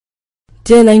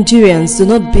Dear Nigerians, do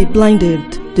not be blinded,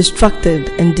 distracted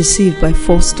and deceived by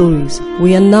false stories.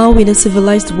 We are now in a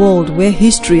civilized world where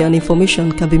history and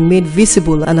information can be made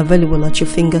visible and available at your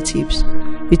fingertips.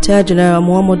 Retired General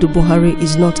Muhammadu Buhari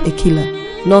is not a killer,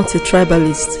 not a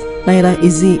tribalist, neither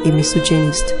is he a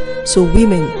misogynist. So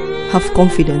women, have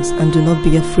confidence and do not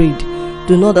be afraid.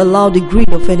 Do not allow the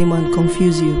greed of any man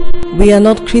confuse you. We are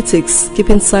not critics.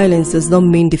 Keeping silence does not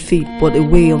mean defeat, but a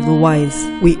way of the wise.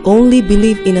 We only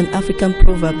believe in an African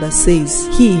proverb that says,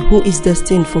 "He who is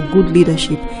destined for good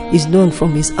leadership is known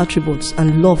from his attributes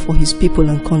and love for his people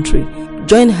and country."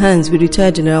 Join hands with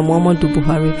retired General Muhammadu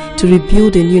Buhari to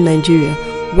rebuild a new Nigeria,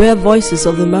 where voices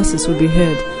of the masses will be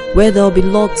heard, where there will be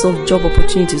lots of job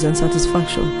opportunities and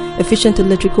satisfaction, efficient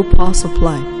electrical power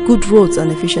supply, good roads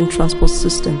and efficient transport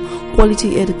system,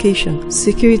 quality education,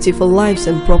 security for lives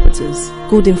and properties,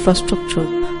 good infrastructure,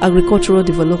 agricultural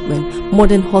development,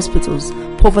 modern hospitals,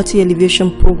 poverty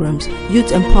alleviation programs,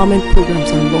 youth empowerment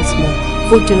programs and lots more.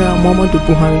 Vote General Muhammadu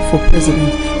Buhari for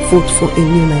president. Vote for a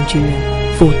new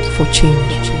Nigeria. Vote for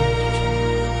change.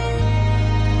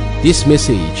 This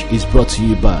message is brought to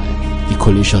you by the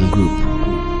Coalition Group.